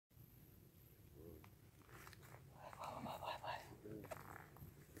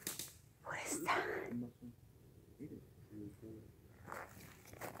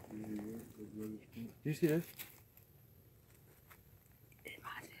Do you see this? It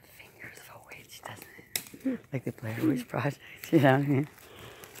reminds me of Fingers of a Witch, doesn't it? Like the Blair Witch Project, you know what I mean?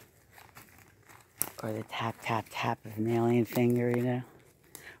 Or the tap, tap, tap of an alien finger, you know?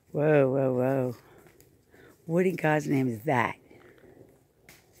 Whoa, whoa, whoa. What in God's name is that?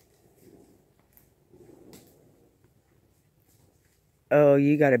 Oh,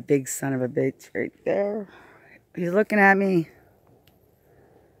 you got a big son of a bitch right there. He's looking at me.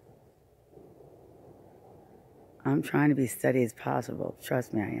 I'm trying to be steady as possible.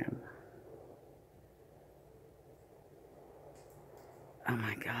 Trust me, I am. Oh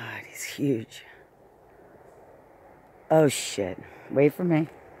my God, he's huge. Oh shit. Wait for me.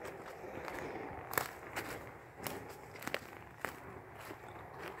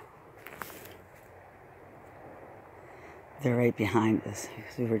 They're right behind us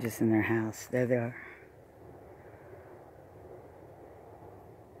because we were just in their house. There they are.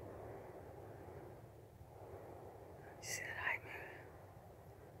 See that eye move?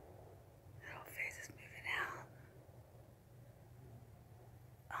 That whole face is moving out.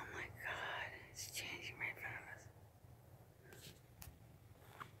 Oh my God, it's changing right in front of us.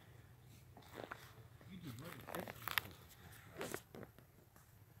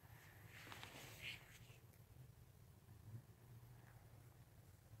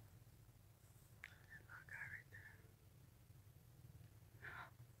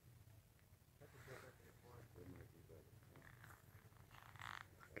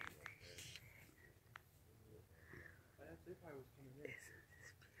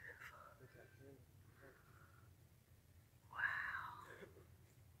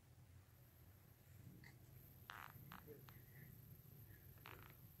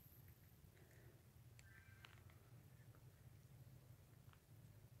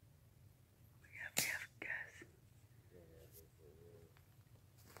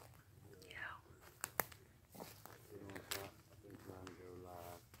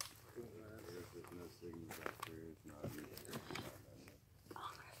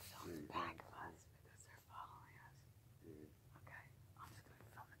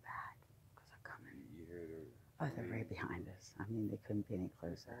 Oh, they're right behind us. I mean, they couldn't be any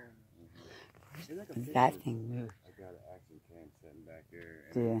closer. That thing moved. I got an action cam sitting back there,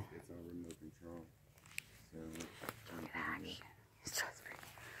 and Yeah. it's on remote control. So, look at action. Trust me,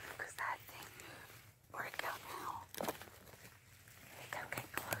 because that thing moved. Where'd it go now? It kept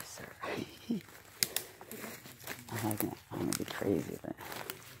getting closer. I'm gonna be crazy, but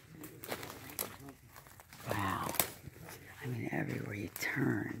wow. I mean, everywhere you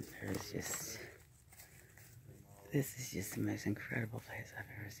turn, there's just. This is just the most incredible place I've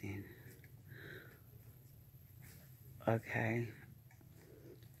ever seen. Okay.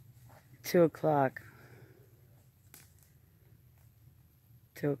 2 o'clock.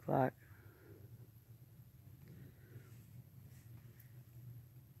 2 o'clock.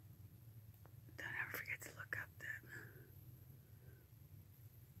 Don't ever forget to look up that.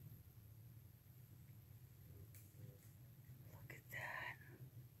 Look at that.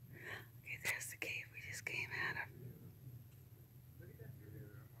 Okay, there's the cave we just came out of.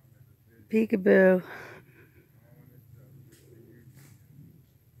 Peekaboo.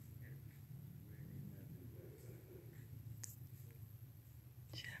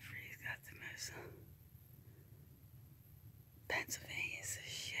 Jeffrey's got the most. Pennsylvania's the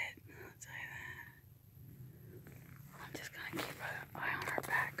shit, I'll tell you that. I'm just gonna keep an eye on our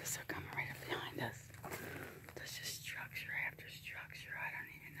back because they're coming right up behind us. There's just structure after structure. I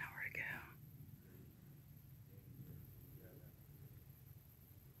don't even know where to go.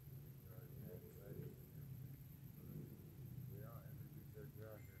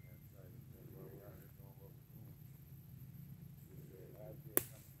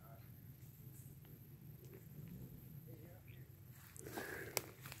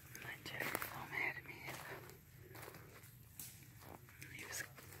 He was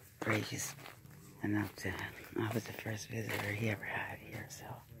gracious enough to. I was the first visitor he ever had here, so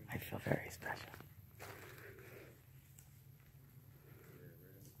I feel very special.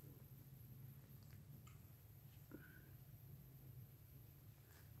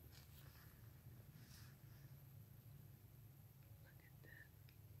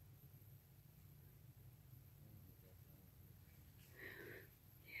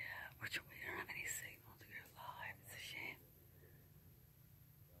 Which we don't have any signal to go live. It's a shame.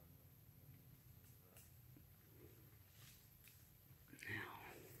 Now,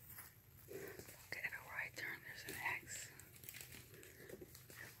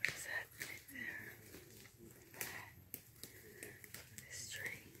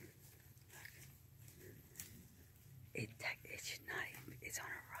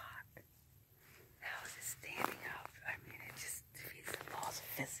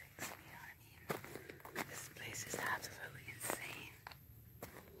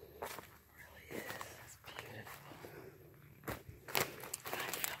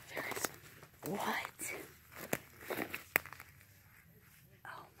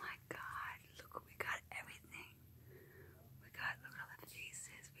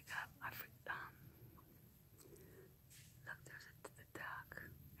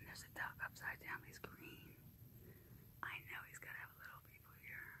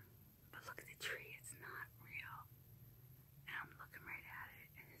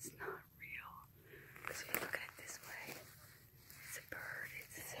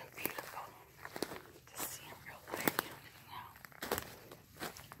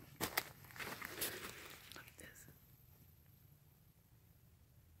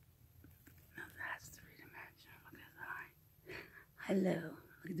 Hello.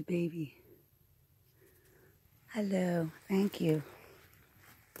 Look at the baby. Hello. Thank you.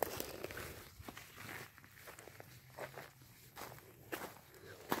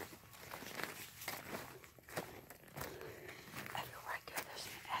 Everywhere I go, there's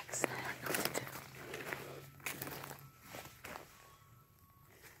an X. I don't know what to do.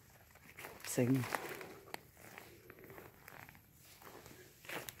 Signal.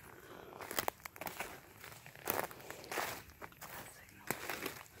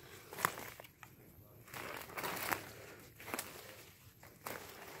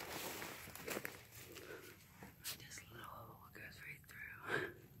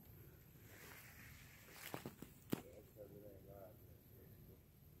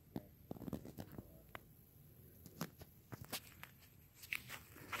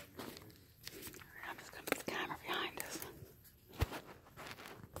 I'm just gonna put the camera behind us.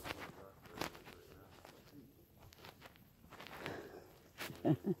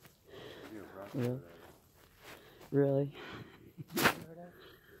 Really? Really?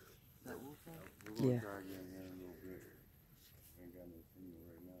 Yeah. Look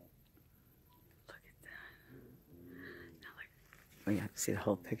at that. Now, like, well, you have to see the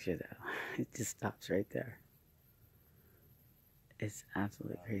whole picture, though. It just stops right there. It's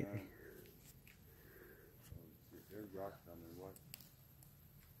absolutely crazy. There's rocks coming. What?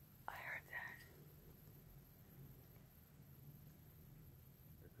 I heard that.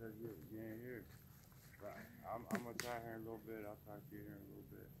 Because you ain't here. I'm gonna try here in a little bit. I'll talk to you here in a little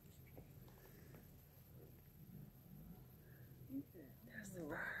bit. There's the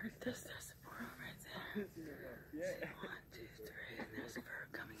bird. There's the bird right there. Yeah. 1, 2, 3. And there's a bird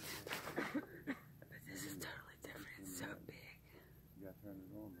coming in. But this is totally different. It's so big. You gotta turn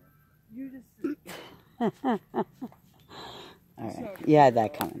it on, man. You just. All right. You had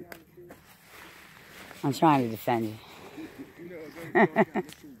that coming. I'm trying to defend you.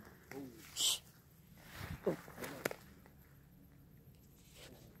 Shh. You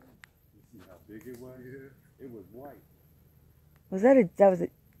see how big it was? Yeah. It was white. Was that was a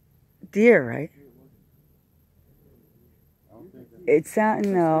deer, right? I don't think that It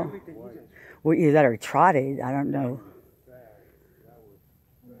sounded, no. Well, either that or trotted. I don't know.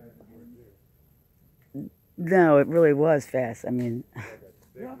 No, it really was fast. I mean,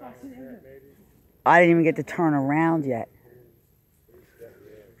 I didn't even get to turn around yet.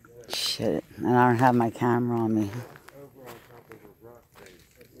 Shit. And I don't have my camera on me.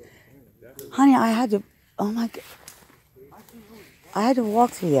 Honey, I had to, oh my God. I had to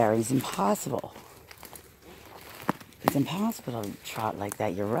walk through there. It's impossible. It's impossible to trot like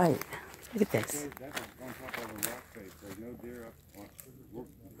that. You're right. Look at this.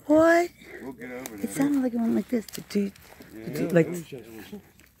 What? We'll get over there. It sounded like it went like this. Like,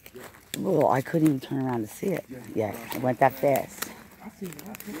 well, I couldn't even turn around to see it. Yeah, it went that fast.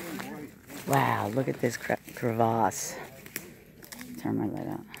 Wow, look at this crevasse. Turn my light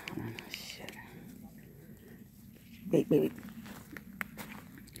on. Oh, shit. Wait.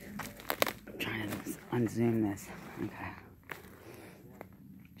 I'm trying to unzoom this. Okay.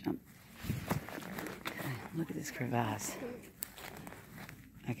 Jump. Okay, look at this crevasse.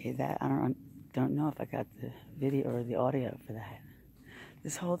 Okay, that I don't know if I got the video or the audio for that.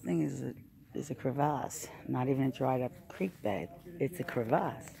 This whole thing is a crevasse, not even a dried up creek bed. It's a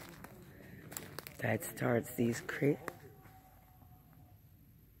crevasse that starts these creek.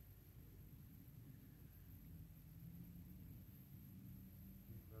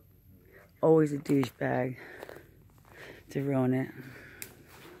 Always a douchebag to ruin it.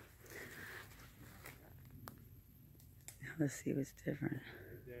 Now let's see what's different.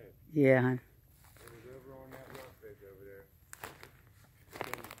 Yeah, hon. It was over on that rock face over there.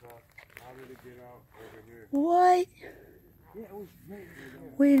 How did it get out over here? What? Yeah, it was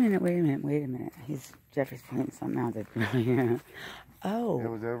Wait a minute. Jeffrey's pointing something out that. Yeah. Oh. It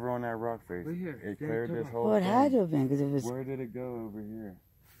was over on that rock face. Right here. It cleared this whole Well, it thing. had to have been because it was. Where did it go over here?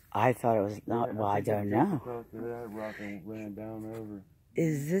 I thought it was not. Well, I don't know. Close to that rock and ran down over.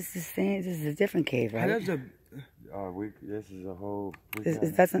 Is this the same? This is a different cave, right? That's a. This is a whole.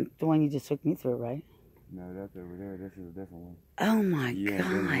 That's not the one you just took me through, right? No, that's over there. This is a different one. Oh my You ain't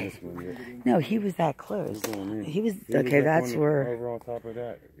been in God! this one yet. No, he was that close. We're going in. He was It was okay. up That's on where. Over on top of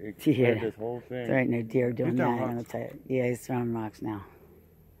that. It Yeah. cleared this whole thing. There ain't no deer doing He's that. throwing I'm gonna rocks. tell you. Yeah, he's throwing rocks now.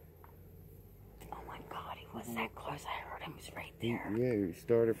 Oh my God! He was that close. I heard him. He was right there. Yeah, it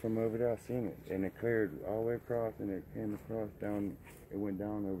started from over there. I seen it, and it cleared all the way across, and it came across down. It went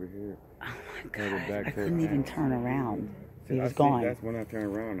down over here. Oh my Headed God! back I to couldn't the even house. turn around. He was gone. That's when I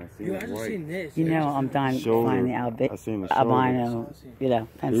turned around. I seen Yo, I it just white. seen this. You know, I'm dying to find the I seen the albino, you know,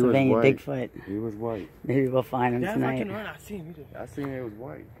 Pennsylvania white. Bigfoot. He was white. Maybe we'll find him Yeah, tonight. if I can run, I see him either. I seen it was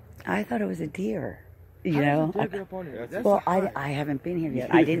white. I thought it was a deer. You How know? does a deer get up on it? That's Well, high. I haven't been here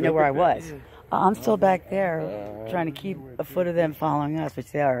yet. I didn't know where I was. I'm still back there trying to keep a foot of them following us,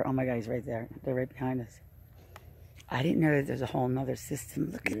 which they are. Oh my God, he's right there. They're right behind us. I didn't know that there's a whole nother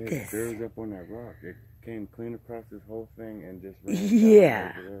system. Look at this. There was up on that rock. It came clean across this whole thing and just ran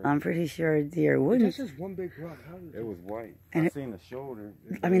Yeah, down over there. I'm pretty sure a deer wouldn't. That's just one big rock. How is It was white. And I it- seen the shoulder.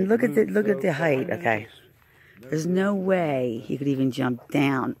 I mean, look at the height. Okay, there's no way he could even jump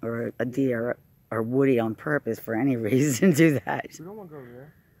down, or a deer or Woody on purpose for any reason do that. We don't want to go over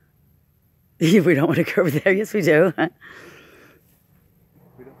there. We don't want to go over there. Yes, we do.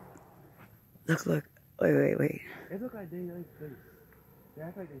 We don't. Look. Wait. It looked like they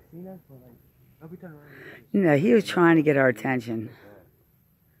act like they seen us, but like every time around. No, he was trying to get our attention.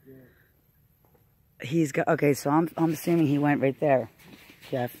 He's got, okay, so I'm assuming he went right there,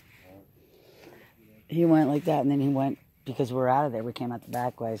 Jeff. He went like that, and then he went, because we're out of there, we came out the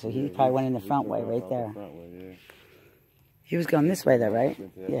back way, so he probably went in the front way, right there. He was going this way though, right?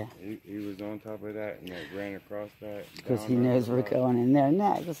 Yeah. He was on top of that and ran across that. Because he knows we're going in there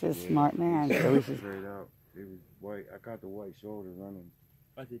next. This is a smart man. So we should... Straight out. It was white. I caught the white shoulder running.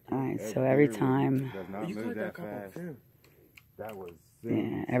 Alright, so every time... Does not You move caught that that couple fast. film. That was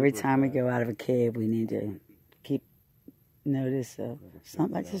Yeah, every time we go out of a cave, we need to keep notice of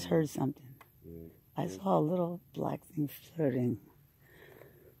something. I just heard something. I saw a little black thing floating.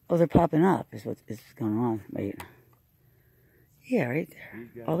 Oh, they're popping up is what is going on. Wait. Yeah, right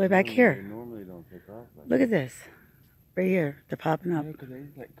there. All the way back here. Normally don't pick off like Look at this. Right here. They're popping up. Yeah, because they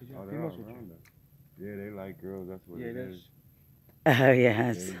like, cause you have they're all females with you. around us. Yeah, they like girls. That's what Yeah, it that's. is. Oh,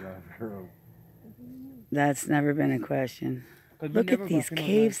 yes. They like girls. That's never been a question. Look at these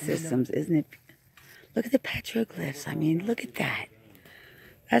cave systems, isn't it? Look at the petroglyphs. I mean, look at that.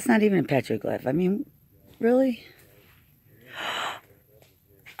 That's not even a petroglyph. I mean, really?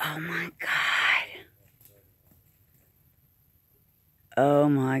 Oh my God. Oh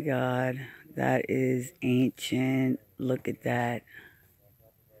my God. That is ancient. Look at that.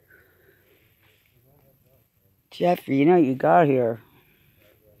 Jeffrey, you know you got here.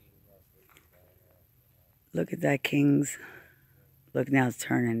 Look at that, Kings. Look, now it's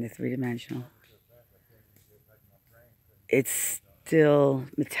turning to three-dimensional. It's still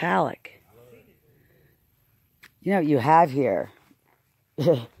metallic. You know what you have here?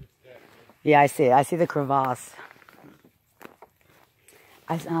 Yeah, I see it. I see the crevasse.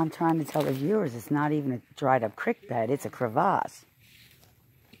 I'm trying to tell the viewers it's not even a dried-up creek bed. It's a crevasse.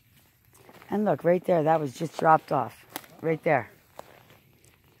 And look, right there, that was just dropped off. Right there.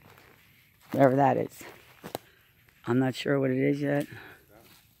 Wherever that is. I'm not sure what it is yet.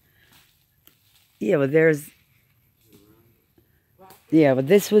 Yeah, but there's... Yeah, but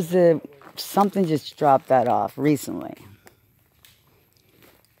this was the... Something just dropped that off recently.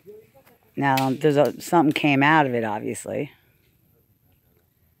 Now, there's something came out of it, obviously.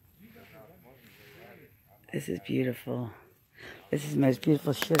 This is beautiful. This is the most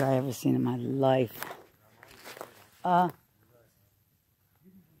beautiful shit I ever seen in my life.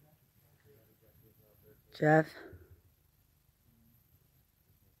 Jeff?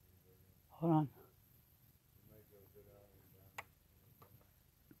 Hold on.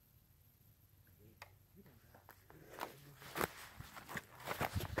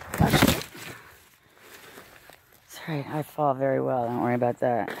 Sorry, I fall very well. Don't worry about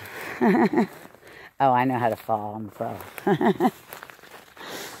that. Oh, I know how to fall. I'm a pro.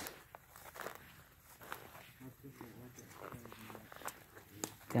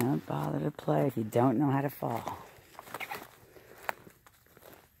 Don't bother to play if you don't know how to fall.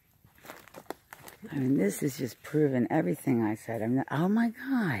 I mean, this is just proving everything I said. I'm not, oh my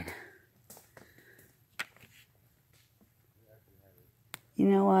God. You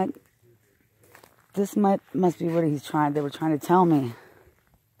know what? This must be what they were trying to tell me.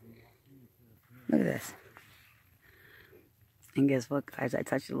 Look at this. And guess what, guys? I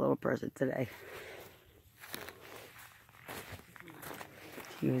touched a little person today.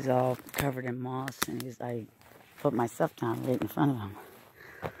 He was all covered in moss, and I put my stuff down right in front of him.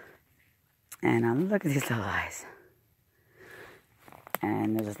 And look at these little eyes.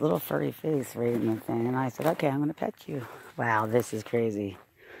 And there's this little furry face right in the thing. And I said, okay, I'm going to pet you. Wow, this is crazy.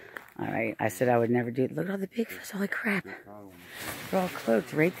 All right, I said I would never do it. Look at all the big fish. Holy crap. They're all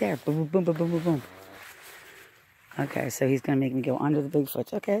cloaked right there. Boom, boom, boom, boom, boom, boom. Okay, so he's going to make me go under the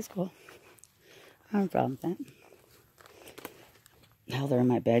Bigfoot. Okay, that's cool. I have no problem with that. Hell, they're in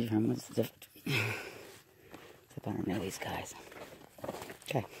my bedroom. What's the difference? It's a I don't know these guys.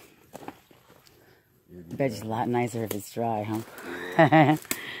 Okay. I bet it's a lot nicer if it's dry, huh? Yeah, it's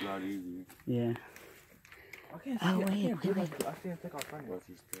a lot easier. Yeah. I can't see Oh, it. wait, I can't wait. I can't take off running. What's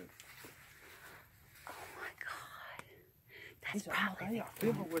his step? Oh my god. That's He's like, probably I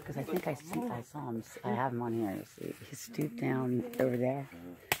feel it because I think I saw him. I have him on here. You see, he stooped down over there.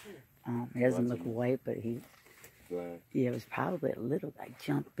 He doesn't look white, but he. Black. Yeah, it was probably a little guy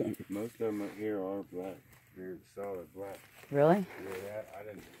jumping. Most of them here are black. They're solid black. Really? Yeah, I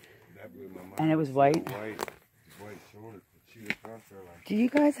didn't. That blew my mind. And it was white? White shoulders. Shoot across there like. Do you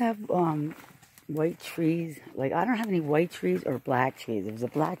guys have white trees? Like, I don't have any white trees or black trees. If it was a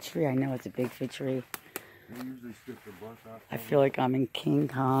black tree, I know it's a Bigfoot tree. They usually strip the bark off. I feel like I'm in King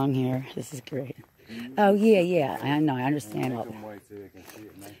Kong here. This is great. Oh, yeah. I know. I understand. Make them white so they can see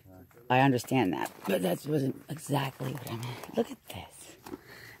it nighttime. I understand that. But that wasn't exactly what I meant. Look at this.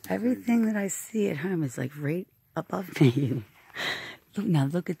 Everything that I see at home is like right above me.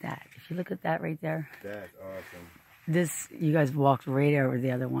 Look at that. If you look at that right there. That's awesome. This, you guys walked right over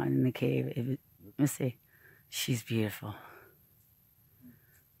the other one in the cave. Let's see. She's beautiful.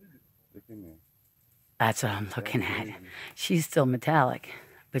 Look in there. That's what I'm looking at. She's still metallic,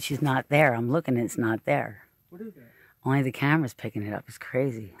 but she's not there. I'm looking and it's not there. What is that? Only the camera's picking it up. It's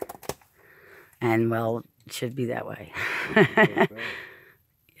crazy. And, well, it should be that way.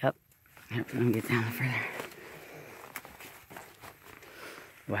 Yep. Let me get down further.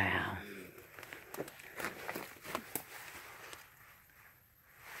 Wow.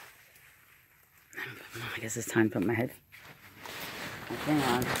 I guess it's time to put my head thing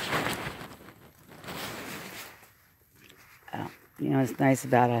on. Oh, you know what's nice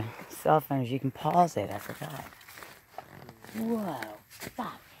about a cell phone is you can pause it. I forgot. Whoa,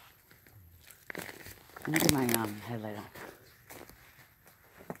 stop. Let me get my headlight on.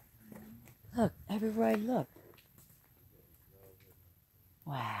 Look, everywhere I look.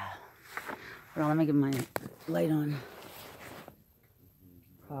 Wow. Hold on, let me get my light on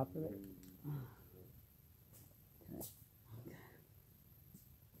properly.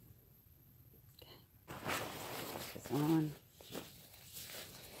 On.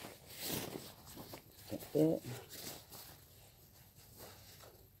 That's it.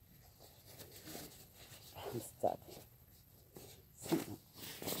 I'm stuck.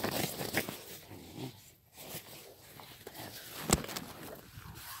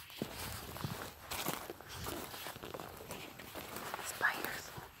 Spiders.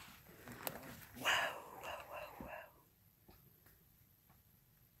 Whoa.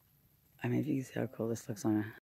 I mean, if you can see how cool this looks on a